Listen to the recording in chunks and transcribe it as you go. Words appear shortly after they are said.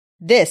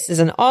This is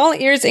an All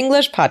Ears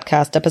English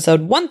podcast,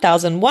 episode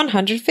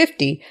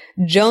 1150,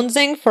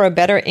 Jonesing for a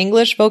Better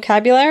English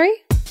Vocabulary.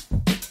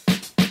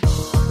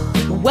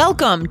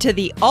 Welcome to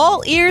the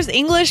All Ears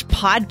English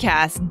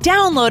podcast,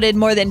 downloaded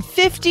more than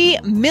 50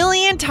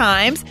 million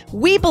times.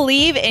 We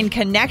believe in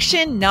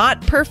connection,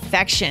 not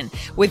perfection,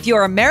 with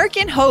your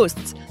American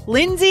hosts,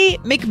 Lindsay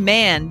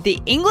McMahon, the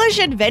English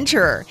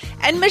adventurer,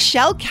 and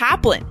Michelle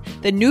Kaplan,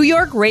 the New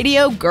York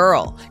radio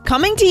girl,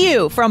 coming to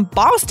you from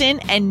Boston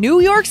and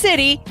New York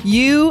City,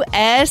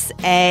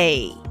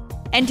 USA.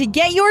 And to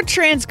get your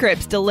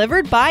transcripts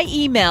delivered by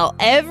email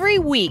every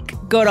week,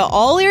 go to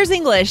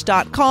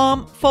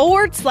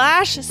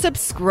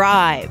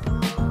allearsenglish.com/subscribe.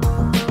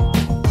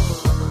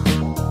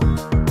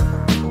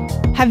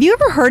 Have you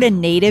ever heard a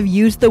native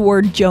use the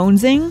word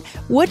jonesing?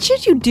 What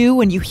should you do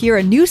when you hear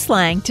a new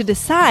slang to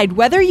decide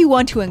whether you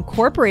want to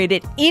incorporate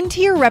it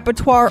into your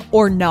repertoire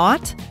or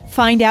not?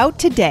 Find out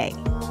today.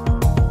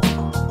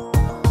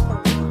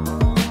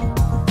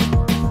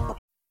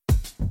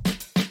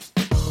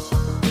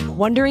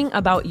 Wondering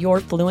about your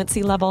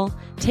fluency level?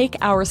 Take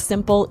our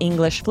simple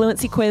English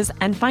fluency quiz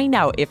and find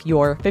out if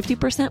you're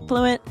 50%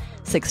 fluent,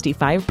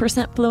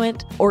 65%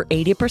 fluent, or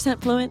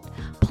 80% fluent.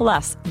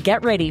 Plus,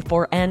 get ready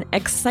for an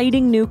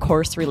exciting new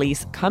course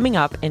release coming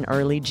up in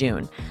early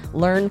June.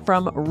 Learn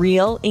from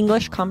real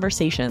English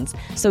conversations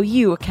so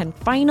you can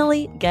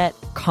finally get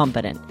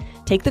confident.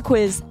 Take the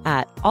quiz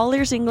at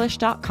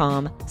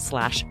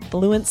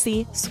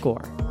allearsenglish.com/fluency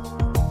score.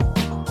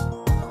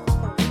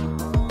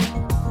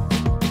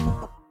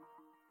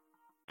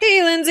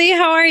 Hey, Lindsay,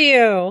 how are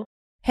you?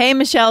 Hey,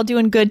 Michelle,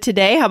 doing good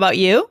today. How about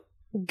you?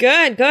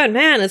 Good.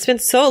 Man, it's been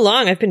so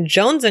long. I've been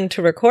jonesing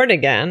to record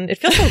again. It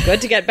feels so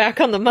good to get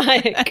back on the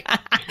mic.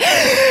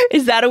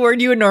 Is that a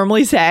word you would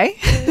normally say?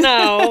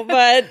 No,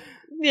 but,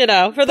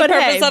 for the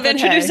purpose of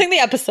introducing the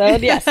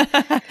episode, yes.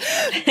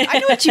 I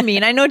know what you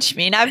mean.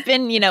 I've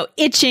been,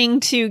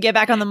 itching to get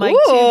back on the mic too,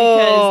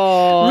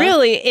 because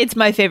really it's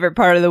my favorite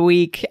part of the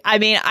week. I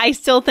mean, I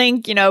still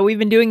think, we've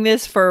been doing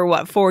this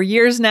for 4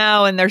 years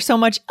now, and there's so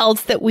much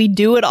else that we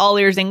do at All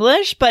Ears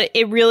English, but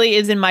it really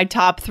is in my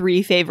top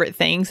 3 favorite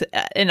things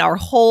in our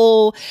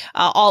whole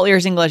All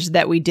Ears English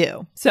that we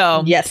do.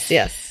 So yes.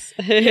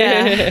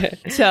 Yeah.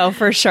 So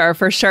for sure.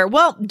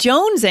 Well,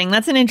 jonesing,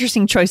 that's an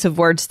interesting choice of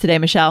words today,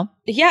 Michelle.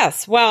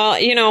 Yes. Well,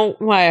 you know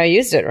why I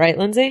used it, right,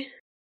 Lindsay?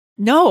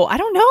 No, I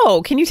don't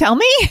know. Can you tell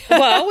me?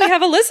 Well, we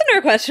have a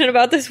listener question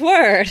about this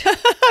word.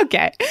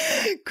 Okay.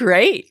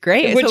 Great.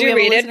 Would you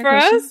read it for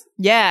us?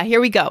 Yeah,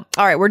 here we go.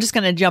 All right, we're just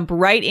going to jump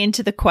right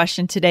into the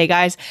question today,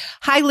 guys.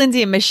 Hi,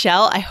 Lindsay and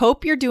Michelle. I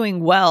hope you're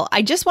doing well.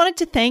 I just wanted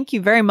to thank you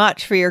very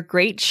much for your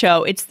great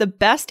show. It's the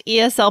best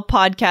ESL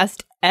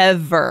podcast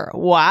ever.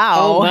 Wow.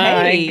 Oh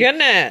my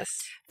goodness.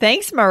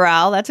 Thanks,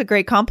 Morale. That's a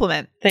great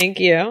compliment. Thank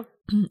you.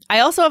 I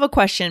also have a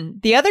question.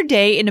 The other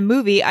day in a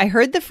movie, I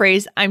heard the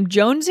phrase, "I'm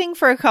jonesing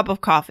for a cup of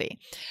coffee."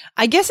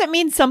 I guess it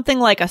means something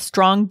like a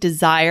strong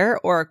desire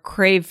or a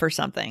crave for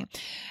something.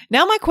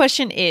 Now my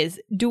question is,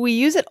 do we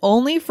use it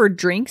only for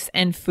drinks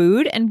and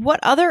food? And what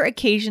other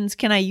occasions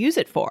can I use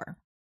it for?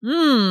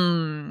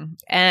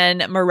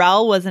 And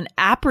Morale was an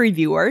app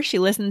reviewer. She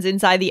listens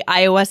inside the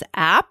iOS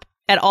app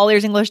at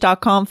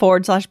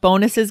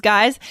allearsenglish.com/bonuses,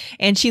 guys.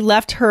 And she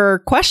left her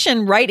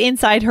question right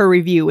inside her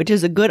review, which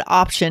is a good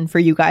option for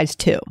you guys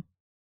too.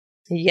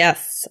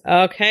 Yes.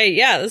 Okay.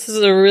 Yeah, this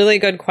is a really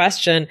good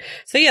question.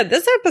 So yeah,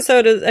 this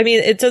episode is,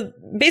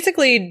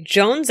 basically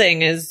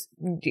jonesing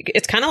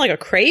it's kind of like a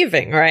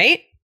craving,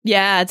 right?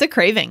 Yeah, it's a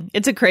craving.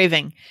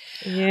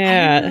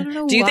 Yeah. I don't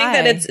know do you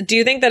why.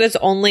 think that it's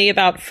only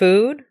about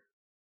food?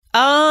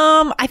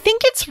 I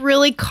think it's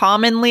really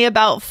commonly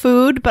about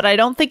food, but I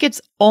don't think it's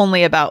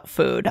only about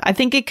food. I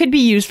think it could be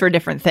used for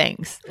different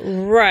things.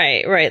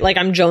 Right. Like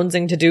I'm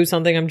jonesing to do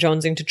something, I'm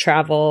jonesing to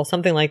travel,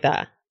 something like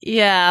that.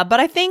 Yeah, but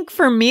I think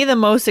for me, the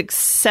most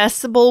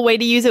accessible way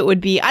to use it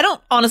would be, I don't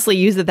honestly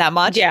use it that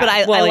much, but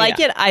I like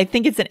it. I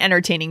think it's an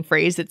entertaining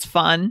phrase. It's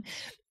fun.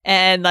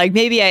 And like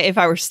maybe if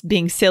I were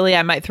being silly,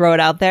 I might throw it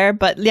out there.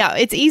 But yeah,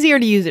 it's easier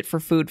to use it for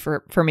food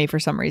for me for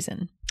some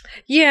reason.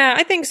 Yeah,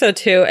 I think so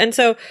too. And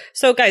so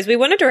guys, we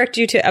want to direct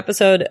you to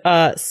episode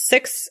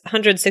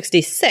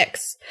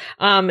 666.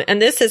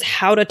 And this is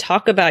how to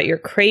talk about your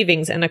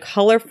cravings in a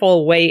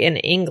colorful way in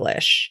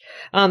English.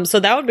 So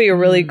that would be a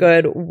really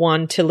good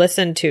one to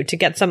listen to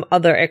get some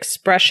other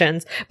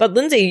expressions. But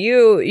Lindsay,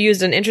 you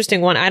used an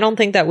interesting one. I don't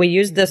think that we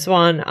used this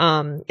one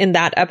in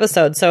that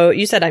episode. So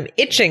you said, "I'm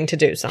itching to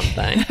do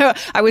something."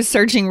 I was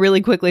searching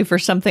really quickly for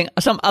some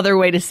other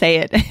way to say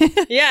it.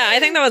 Yeah, I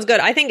think that was good.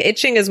 I think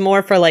itching is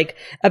more for like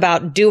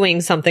about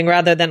doing something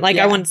rather than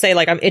I wouldn't say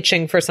like I'm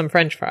itching for some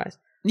French fries.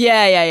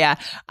 Yeah.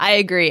 I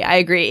agree.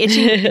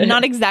 Itching,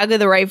 not exactly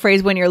the right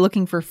phrase when you're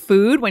looking for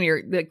food, when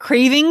you're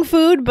craving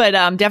food, but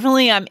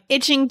definitely I'm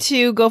itching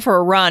to go for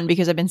a run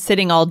because I've been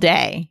sitting all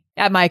day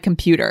at my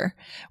computer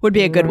would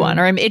be a good one.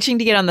 Or I'm itching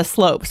to get on the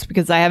slopes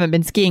because I haven't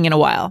been skiing in a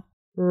while.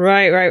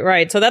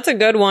 Right. So that's a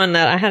good one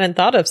that I hadn't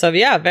thought of. So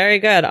yeah, very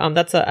good.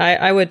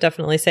 I would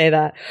definitely say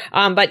that.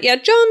 But yeah,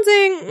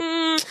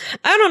 jonesing,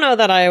 I don't know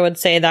that I would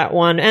say that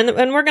one.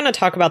 And we're going to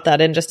talk about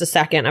that in just a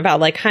second about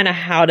like kind of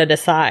how to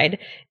decide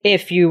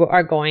if you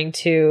are going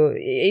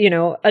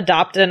to,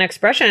 adopt an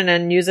expression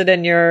and use it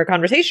in your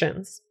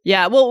conversations.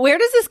 Yeah. Well, where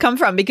does this come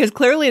from? Because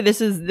clearly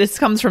this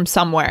comes from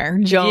somewhere.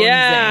 Jonesing.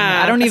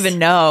 Yeah. I don't even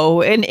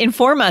know. And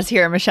inform us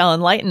here, Michelle,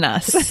 enlighten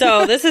us.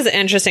 So this is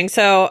interesting.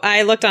 So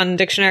I looked on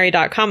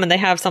dictionary.com and they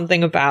have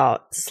something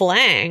about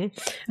slang.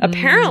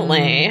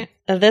 Apparently,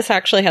 this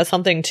actually has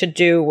something to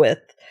do with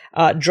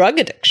drug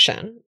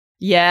addiction.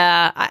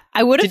 Yeah,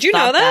 I would have. Did you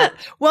know that?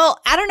 Well,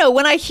 I don't know.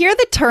 When I hear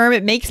the term,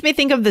 it makes me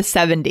think of the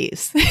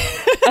 70s.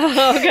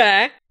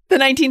 Okay. The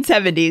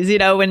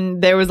 1970s, when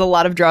there was a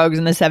lot of drugs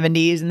in the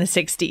 70s and the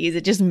 60s.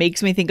 It just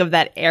makes me think of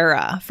that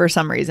era for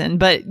some reason.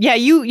 But yeah,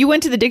 you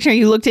went to the dictionary,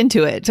 you looked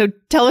into it. So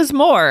tell us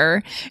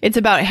more. It's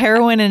about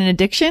heroin and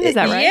addiction. Is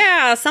that right?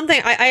 Yeah,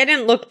 something. I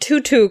didn't look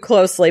too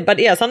closely, but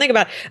yeah, something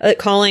about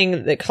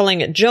calling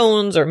it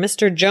Jones or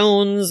Mr.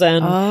 Jones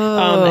and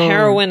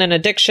heroin and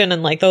addiction.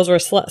 And like those were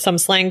some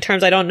slang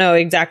terms. I don't know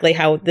exactly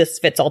how this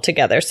fits all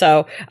together.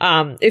 So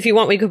if you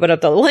want, we could put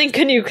up the link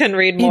and you can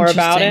read more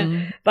about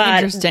it.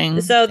 But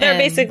interesting. So they're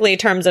basically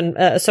terms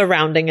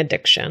surrounding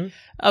addiction.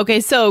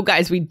 Okay, so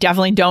guys, we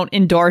definitely don't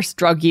endorse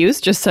drug use,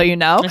 just so you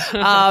know,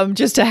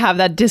 just to have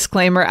that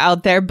disclaimer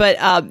out there. But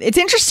it's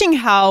interesting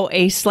how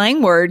a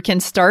slang word can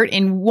start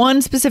in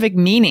one specific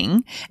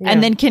meaning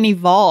and then can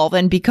evolve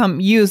and become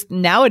used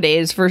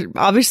nowadays for,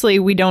 obviously,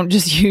 we don't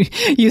just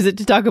use it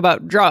to talk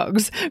about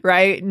drugs,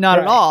 right? Not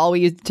at all. We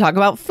use it to talk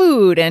about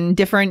food and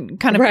different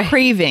kind of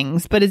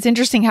cravings. But it's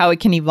interesting how it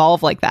can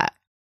evolve like that.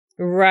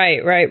 Right.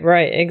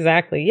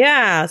 Exactly.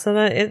 Yeah. So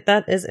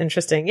that is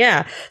interesting.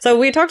 Yeah. So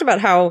we talked about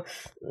how,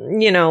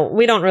 we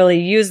don't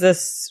really use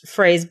this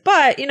phrase,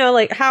 but,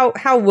 like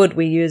how would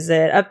we use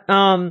it?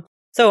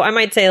 So I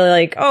might say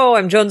like, oh,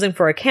 I'm jonesing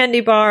for a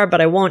candy bar, but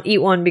I won't eat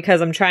one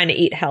because I'm trying to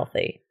eat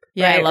healthy.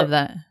 Yeah, right? I love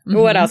that.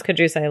 What else could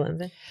you say,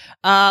 Lindsay?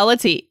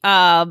 Let's see.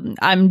 I'm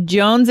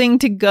jonesing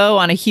to go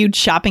on a huge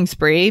shopping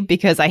spree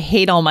because I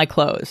hate all my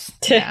clothes.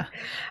 Yeah,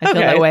 I feel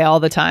that way all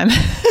the time.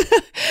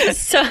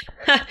 So,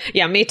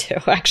 yeah, me too,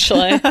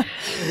 actually.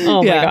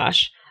 Oh my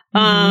gosh.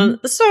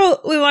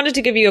 So we wanted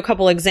to give you a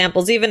couple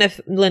examples, even if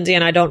Lindsay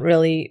and I don't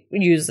really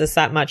use this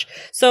that much.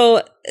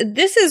 So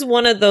this is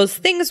one of those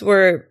things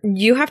where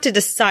you have to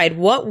decide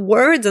what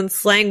words and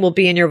slang will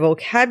be in your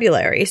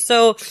vocabulary.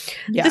 So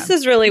this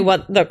is really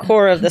what the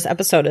core of this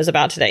episode is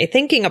about today,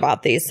 thinking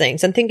about these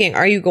things and thinking,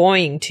 are you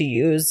going to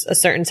use a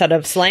certain set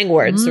of slang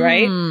words,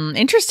 right?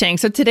 Interesting.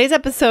 So today's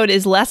episode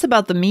is less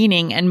about the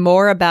meaning and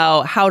more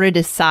about how to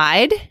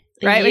decide.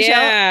 Right,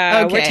 Michelle?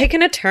 Yeah, we're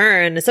taking a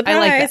turn. Surprise. I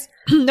like that.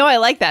 No, I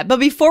like that. But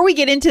before we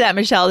get into that,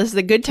 Michelle, this is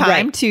a good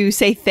time to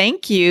say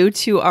thank you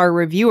to our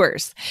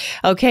reviewers.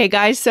 Okay,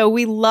 guys. So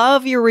we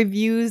love your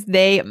reviews.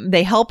 They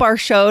help our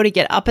show to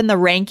get up in the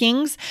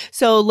rankings.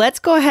 So let's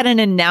go ahead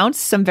and announce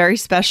some very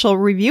special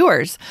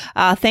reviewers.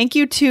 Thank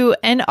you to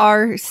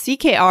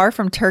NRCKR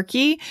from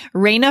Turkey,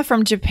 Reina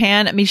from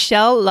Japan,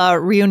 Michelle La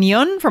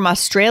Reunion from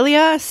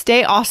Australia,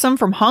 Stay Awesome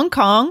from Hong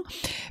Kong,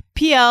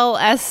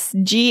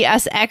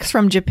 PLSGSX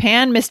from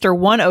Japan, Mr.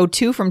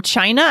 102 from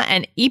China,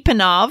 and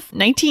Ipanov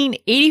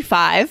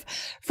 1985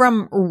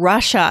 from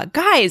Russia.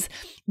 Guys,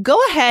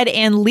 go ahead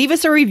and leave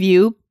us a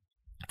review.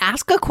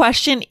 Ask a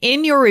question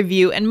in your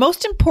review, and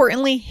most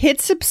importantly,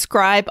 hit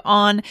subscribe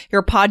on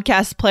your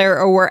podcast player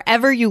or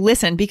wherever you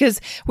listen,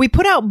 because we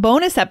put out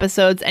bonus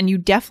episodes and you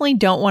definitely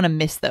don't want to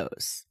miss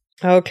those.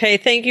 Okay,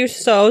 thank you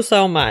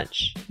so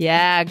much.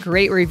 Yeah,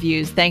 great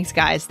reviews. Thanks,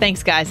 guys.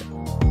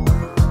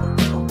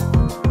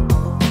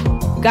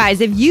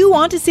 Guys, if you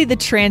want to see the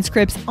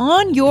transcripts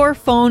on your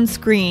phone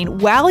screen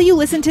while you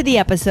listen to the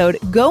episode,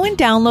 go and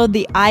download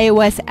the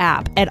iOS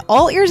app at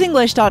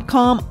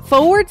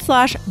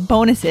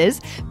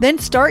allearsenglish.com/bonuses. Then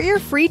start your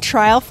free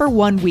trial for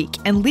 1 week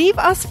and leave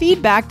us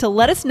feedback to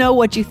let us know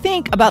what you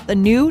think about the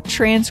new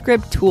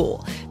transcript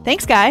tool.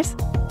 Thanks, guys.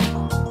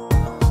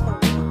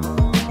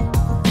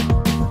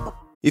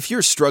 If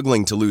you're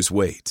struggling to lose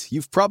weight,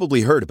 you've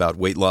probably heard about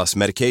weight loss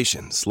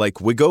medications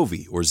like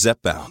Wegovy or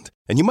Zepbound,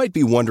 and you might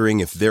be wondering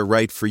if they're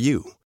right for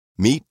you.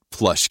 Meet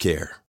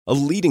PlushCare, a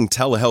leading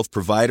telehealth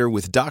provider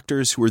with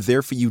doctors who are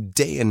there for you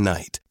day and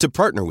night to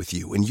partner with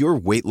you in your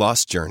weight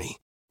loss journey.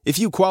 If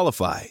you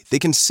qualify, they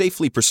can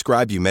safely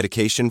prescribe you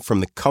medication from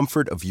the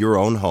comfort of your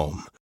own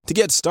home. To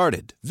get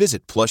started,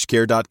 visit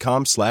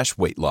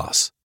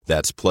plushcare.com/weight-loss.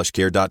 That's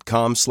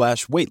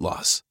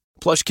plushcare.com/weight-loss.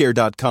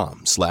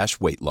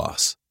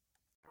 plushcare.com/weight-loss.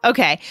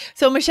 Okay,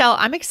 so Michelle,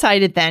 I'm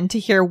excited then to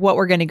hear what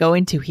we're going to go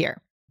into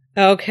here.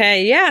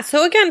 Okay, yeah.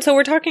 So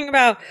we're talking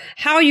about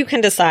how you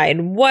can decide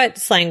what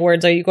slang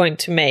words are you going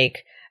to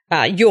make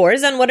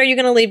yours and what are you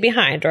going to leave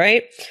behind,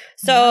 right?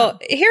 So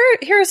here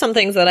are some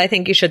things that I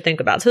think you should think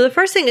about. So the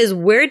first thing is,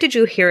 where did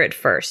you hear it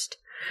first?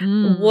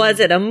 Was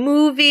it a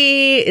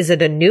movie? Is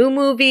it a new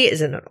movie?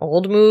 Is it an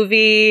old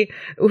movie?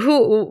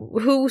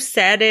 Who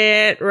said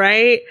it,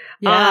 right?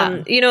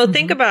 Yeah.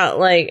 Think about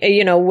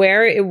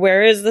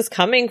where is this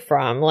coming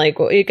from? Like,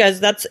 because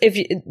that's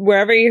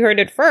wherever you heard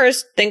it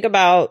first, think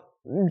about,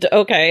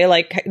 okay,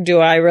 like, do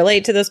I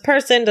relate to this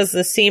person? Does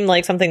this seem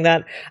like something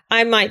that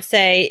I might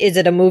say? Is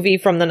it a movie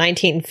from the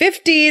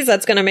 1950s?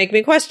 That's going to make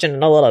me question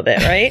it a little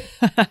bit, right?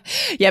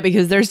 Yeah,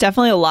 because there's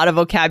definitely a lot of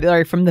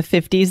vocabulary from the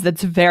 50s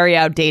that's very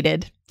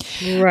outdated.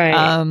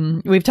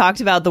 Right. We've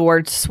talked about the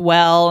word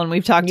swell, and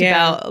we've talked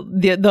about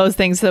those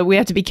things, so we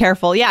have to be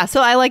careful. Yeah.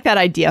 So I like that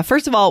idea.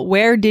 First of all,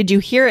 where did you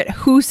hear it?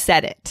 Who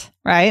said it?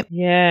 Right?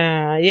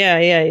 Yeah.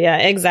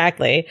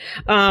 Exactly.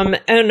 And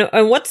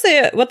what's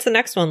the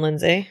next one,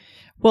 Lindsay?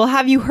 Well,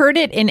 have you heard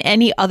it in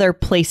any other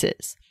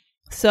places?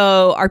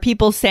 So are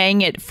people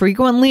saying it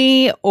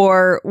frequently,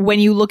 or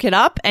when you look it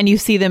up and you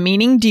see the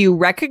meaning, do you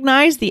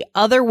recognize the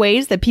other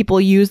ways that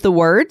people use the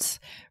words?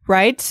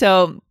 Right?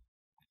 So,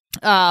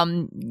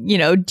 do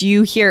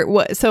you hear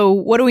what? So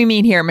what do we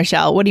mean here,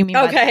 Michelle? What do you mean?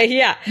 Okay.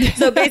 Yeah.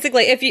 So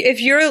basically,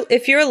 if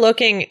you're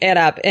looking it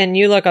up and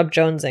you look up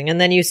jonesing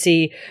and then you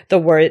see the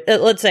word,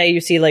 let's say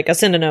you see like a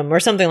synonym or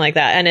something like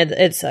that, and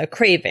it's a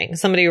craving.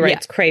 Somebody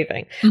writes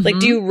craving. Like,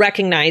 do you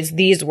recognize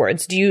these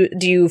words? Do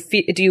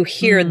you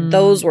hear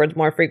those words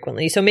more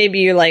frequently? So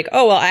maybe you're like,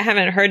 oh, well, I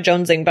haven't heard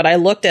jonesing, but I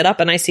looked it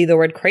up and I see the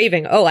word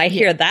craving. Oh, I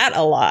hear that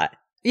a lot.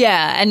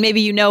 Yeah. And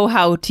maybe you know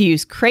how to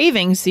use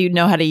craving, so you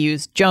know how to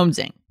use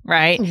jonesing.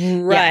 Right.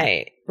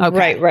 Right. Yeah.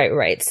 Okay.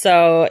 Right.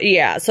 So,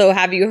 yeah. So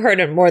have you heard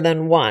it more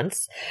than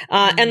once?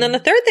 And then the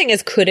third thing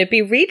is, could it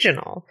be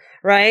regional?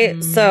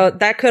 Right. So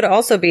that could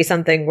also be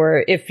something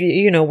where if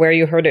where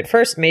you heard it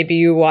first,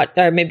 maybe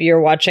maybe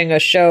you're watching a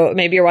show,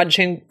 maybe you're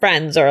watching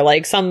Friends or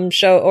like some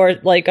show or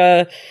like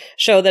a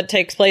show that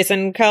takes place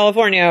in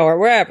California or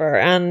wherever.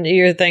 And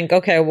you think,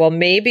 okay, well,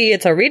 maybe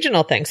it's a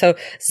regional thing. So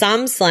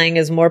some slang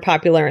is more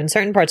popular in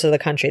certain parts of the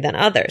country than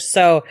others.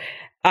 So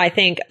I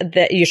think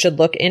that you should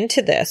look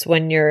into this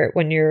when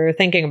you're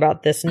thinking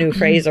about this new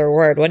phrase or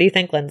word. What do you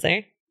think,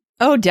 Lindsay?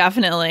 Oh,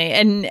 definitely.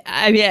 And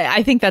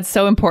I think that's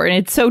so important.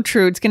 It's so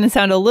true. It's going to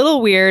sound a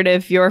little weird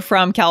if you're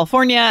from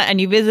California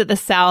and you visit the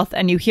South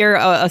and you hear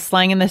a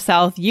slang in the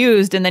South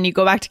used, and then you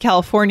go back to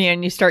California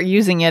and you start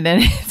using it,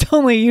 and it's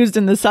only used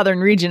in the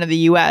southern region of the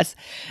U.S.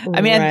 I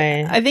mean,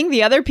 right. I think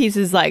the other piece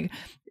is like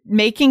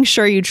making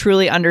sure you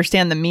truly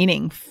understand the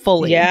meaning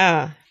fully.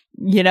 Yeah.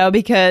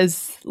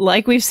 Because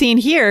like we've seen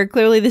here,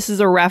 clearly this is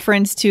a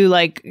reference to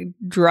like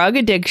drug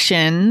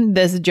addiction,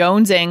 this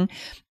jonesing.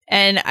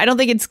 And I don't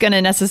think it's going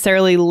to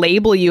necessarily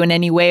label you in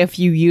any way if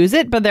you use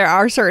it, but there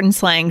are certain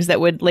slangs that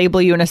would label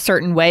you in a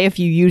certain way if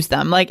you use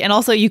them. Like, and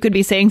also you could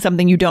be saying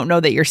something you don't know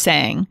that you're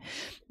saying.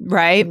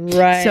 Right.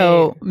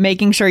 So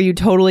making sure you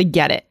totally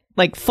get it.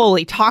 Like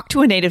fully talk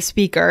to a native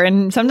speaker.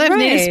 And sometimes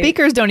native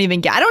speakers don't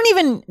even get, I don't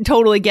even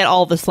totally get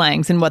all the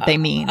slangs and what they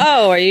mean.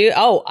 Oh, are you?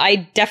 Oh,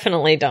 I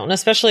definitely don't.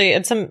 Especially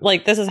in some,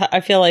 like, this is, I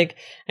feel like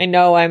I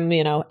know I'm,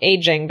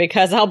 aging,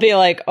 because I'll be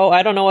like, oh,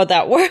 I don't know what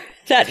that word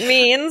that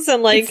means.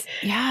 And like,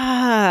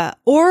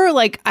 or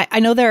like, I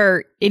know there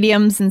are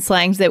idioms and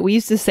slangs that we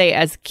used to say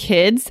as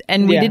kids,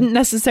 and we didn't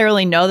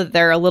necessarily know that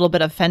they're a little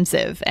bit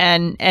offensive.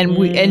 And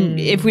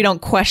if we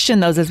don't question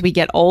those as we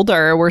get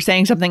older, we're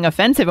saying something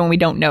offensive and we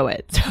don't know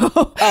it. So,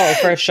 oh,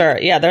 for sure.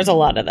 Yeah. There's a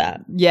lot of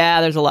that.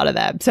 Yeah, there's a lot of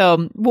that.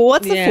 So, well,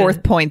 what's the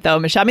fourth point though,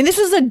 Michelle? I mean, this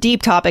is a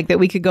deep topic that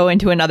we could go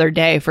into another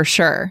day for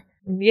sure.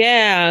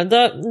 Yeah.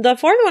 The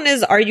fourth one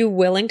is, are you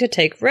willing to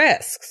take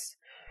risks?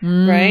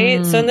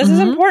 Right. So this is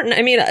important.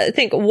 I mean, I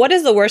think, what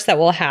is the worst that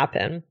will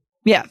happen?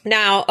 Yeah.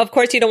 Now, of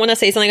course, you don't want to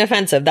say something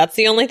offensive. That's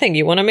the only thing.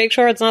 You want to make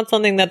sure it's not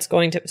something that's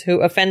going to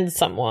offend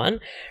someone.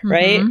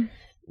 Right.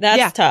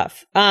 That's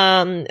tough.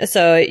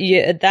 So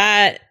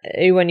that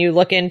when you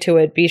look into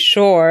it, be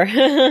sure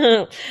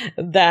that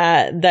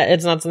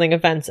it's not something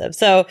offensive.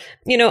 So,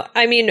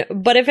 I mean,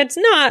 but if it's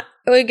not,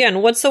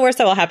 again, what's the worst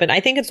that will happen? I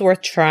think it's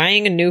worth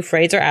trying a new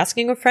phrase or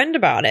asking a friend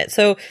about it.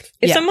 So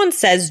if someone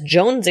says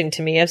jonesing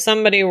to me, if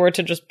somebody were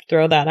to just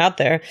throw that out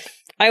there,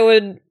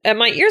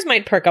 my ears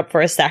might perk up for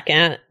a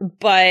second,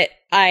 but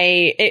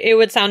it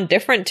would sound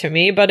different to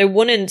me, but it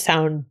wouldn't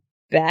sound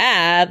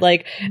bad.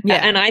 Like,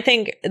 and I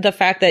think the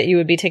fact that you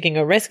would be taking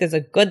a risk is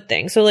a good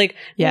thing. So like,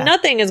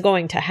 nothing is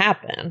going to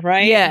happen,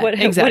 right? Yeah,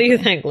 exactly. What do you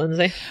think,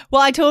 Lindsay?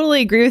 Well, I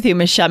totally agree with you,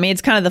 Michelle. I mean,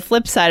 it's kind of the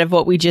flip side of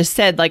what we just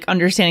said, like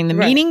understanding the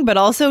meaning, but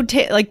also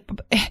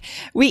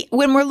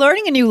when we're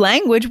learning a new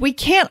language, we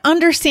can't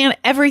understand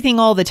everything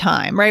all the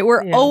time, right?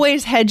 We're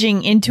always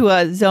hedging into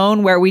a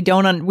zone where we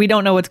don't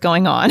know what's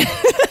going on.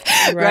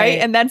 Right.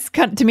 And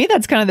to me,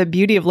 that's kind of the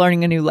beauty of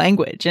learning a new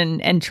language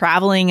and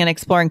traveling and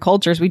exploring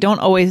cultures. We don't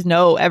always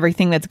know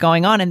everything that's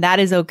going on, and that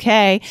is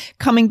okay.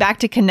 Coming back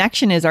to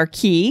connection is our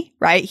key,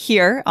 right?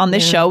 Here on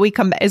this show,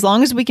 as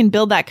long as we can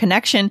build that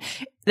connection,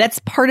 that's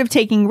part of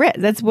taking risks.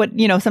 That's what,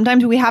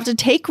 sometimes we have to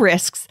take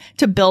risks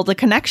to build a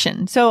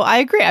connection. So I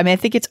agree. I mean, I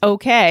think it's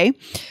okay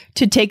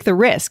to take the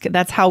risk.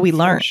 That's how we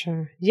learn.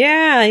 Sure.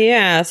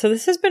 Yeah. So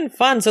this has been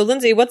fun. So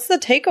Lindsay, what's the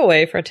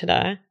takeaway for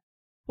today?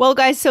 Well,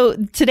 guys, so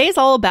today's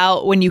all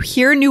about when you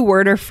hear a new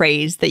word or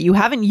phrase that you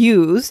haven't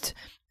used,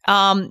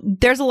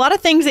 there's a lot of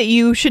things that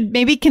you should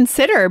maybe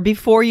consider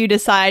before you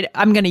decide,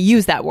 I'm going to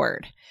use that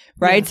word.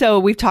 Right. Yeah. So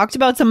we've talked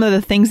about some of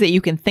the things that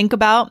you can think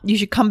about. You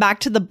should come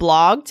back to the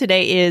blog.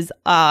 Today is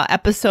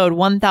episode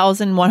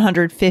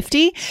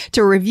 1150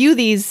 to review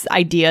these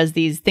ideas,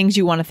 these things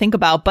you want to think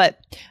about. But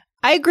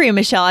I agree,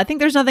 Michelle. I think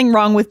there's nothing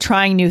wrong with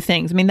trying new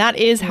things. I mean, that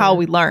is how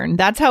we learn.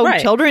 That's how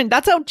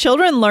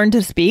children learn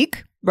to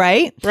speak.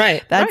 Right?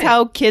 Right. That's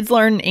how kids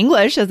learn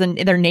English as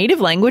their native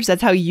language.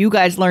 That's how you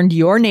guys learned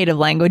your native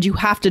language. You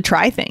have to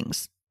try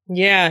things.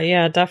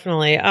 Yeah,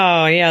 definitely.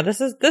 Oh, yeah. This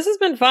has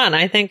been fun.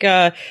 I think,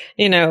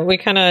 we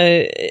kind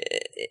of,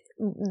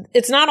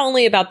 it's not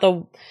only about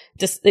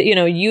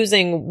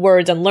using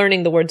words and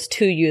learning the words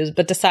to use,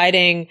 but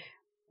deciding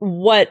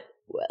what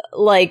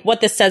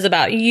this says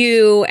about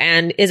you,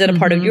 and is it a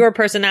part of your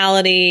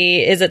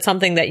personality? Is it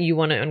something that you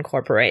want to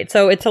incorporate?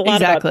 So it's a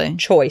lot about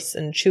choice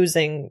and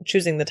choosing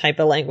the type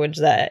of language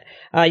that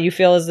you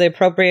feel is the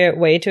appropriate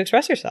way to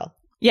express yourself.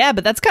 Yeah,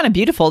 but that's kind of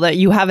beautiful that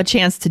you have a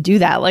chance to do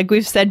that. Like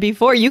we've said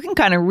before, you can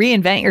kind of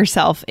reinvent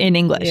yourself in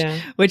English,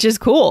 which is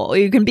cool.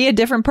 You can be a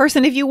different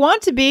person if you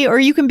want to be, or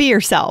you can be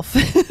yourself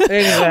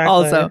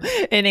also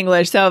in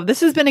English. So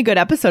this has been a good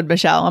episode,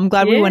 Michelle. I'm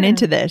glad we went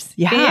into this.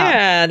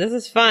 Yeah, this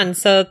is fun.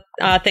 So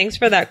thanks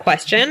for that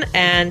question.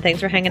 And thanks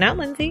for hanging out,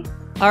 Lindsay.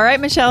 All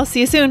right, Michelle. See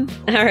you soon.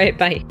 All right.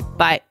 Bye.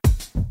 Bye.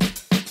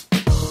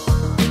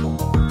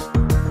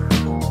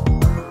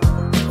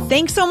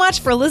 Thanks so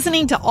much for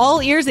listening to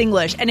All Ears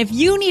English. And if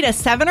you need a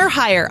 7 or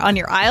higher on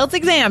your IELTS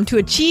exam to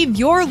achieve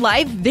your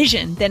life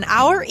vision, then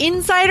our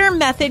Insider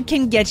Method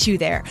can get you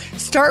there.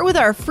 Start with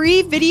our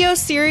free video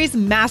series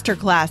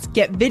masterclass.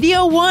 Get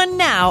video 1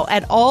 now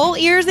at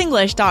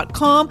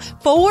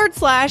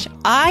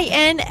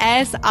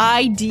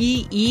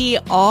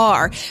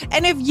allearsenglish.com/INSIDER.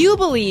 And if you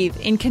believe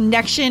in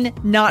connection,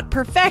 not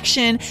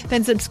perfection,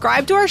 then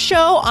subscribe to our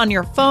show on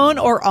your phone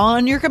or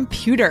on your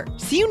computer.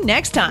 See you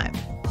next time.